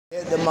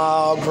At the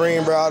mall,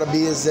 Greenbrier to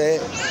be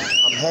exact.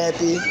 I'm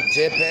happy.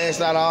 Just passed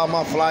out all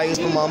my flyers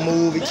for my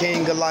movie,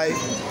 King of Life.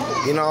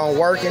 You know, I'm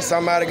working.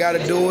 Somebody got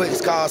to do it.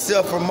 It's called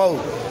self-promote.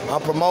 I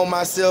promote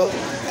myself.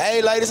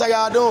 Hey, ladies, how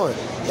y'all doing?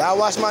 Y'all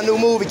watch my new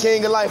movie,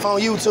 King of Life,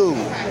 on YouTube.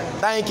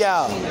 Thank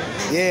y'all.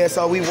 Yeah,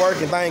 so we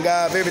working. Thank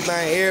God for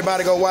everything.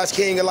 Everybody go watch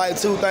King of Life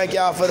too. Thank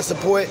y'all for the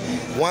support.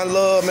 One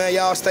love, man.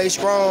 Y'all stay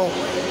strong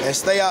and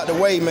stay out the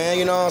way, man.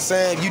 You know what I'm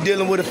saying? If you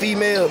dealing with a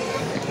female,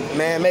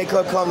 man, make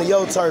her come to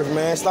your turf,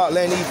 man. Stop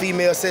letting these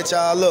females set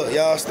y'all up.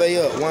 Y'all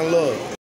stay up. One love.